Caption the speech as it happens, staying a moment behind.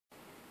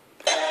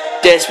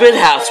Desperate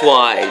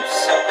Housewives.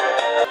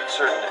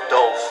 Certain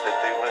adults,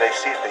 when they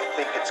see it, they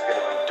think it's going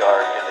to be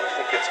dark and they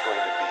think it's going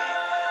to be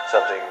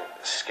something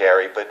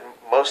scary. But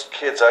most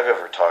kids I've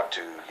ever talked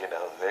to,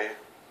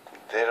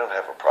 they don't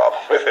have a problem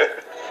with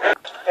it.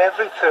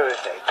 Every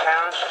Thursday,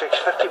 Karen sticks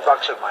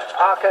 $50 in my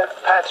pocket,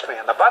 pats me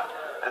on the butt,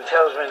 and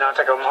tells me not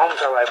to come home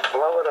till I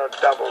blow it or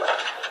double it.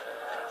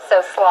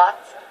 So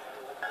sloths?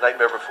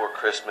 Nightmare Before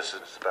Christmas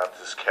is about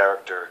this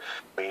character,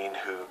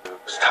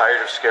 who's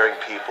tired of scaring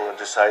people and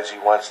decides he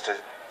wants to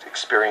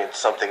experience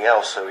something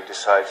else, so he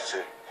decides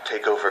to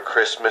take over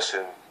Christmas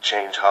and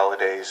change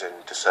holidays and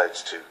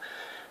decides to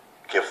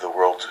give the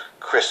world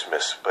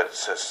Christmas, but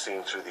it's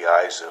seen through the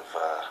eyes of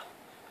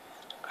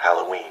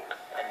Halloween.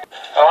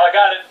 Oh, I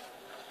got it.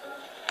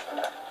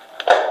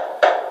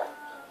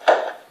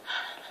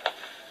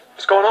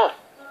 What's going on?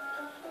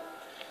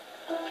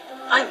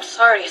 I'm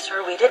sorry,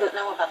 sir. We didn't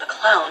know about the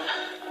clown.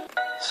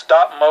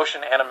 Stop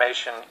motion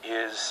animation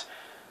is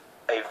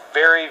a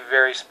very,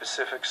 very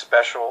specific,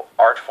 special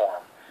art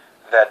form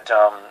that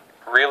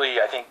really,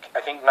 I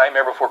think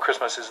Nightmare Before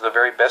Christmas is the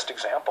very best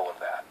example of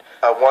that.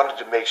 I wanted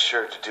to make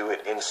sure to do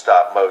it in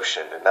stop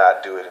motion and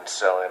not do it in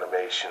cell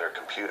animation or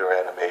computer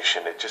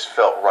animation. It just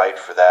felt right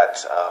for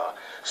that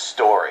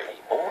story.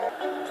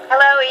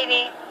 Hello,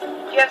 Edie.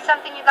 Do you have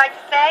something you'd like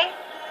to say?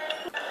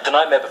 The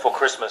Nightmare Before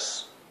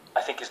Christmas,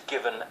 I think, is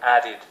given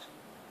added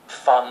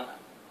fun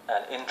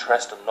and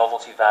interest and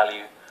novelty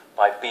value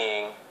by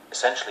being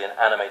essentially an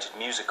animated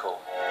musical.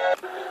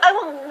 I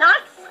will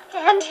not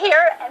stand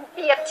here and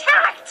be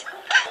attacked.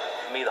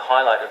 For me, the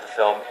highlight of the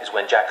film is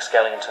when Jack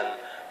Skellington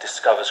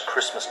discovers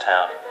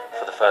Christmastown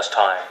for the first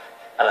time,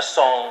 and a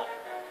song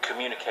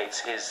communicates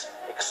his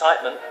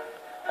excitement,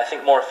 I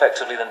think, more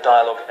effectively than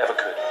dialogue ever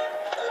could.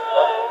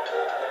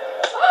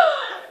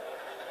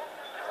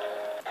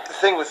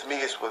 The thing with me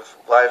is with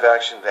live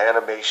action and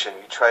animation,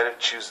 you try to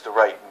choose the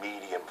right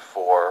medium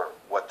for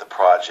what the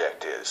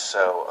project is.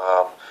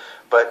 So,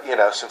 but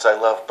since I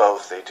love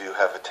both, they do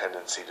have a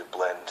tendency to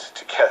blend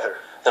together.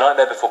 The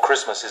Nightmare Before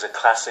Christmas is a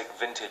classic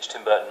vintage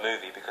Tim Burton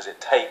movie because it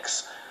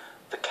takes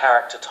the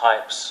character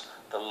types,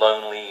 the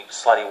lonely,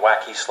 slightly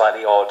wacky,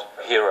 slightly odd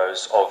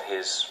heroes of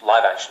his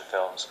live-action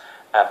films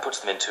and puts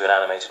them into an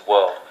animated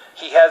world.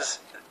 He has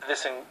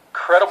this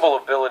incredible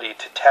ability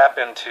to tap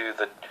into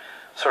the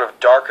sort of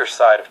darker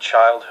side of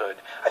childhood.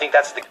 I think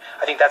that's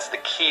the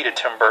key to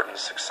Tim Burton's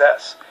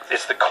success.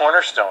 It's the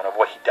cornerstone of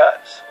what he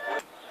does.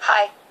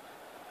 Hi.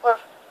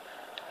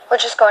 We're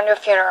just going to a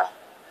funeral.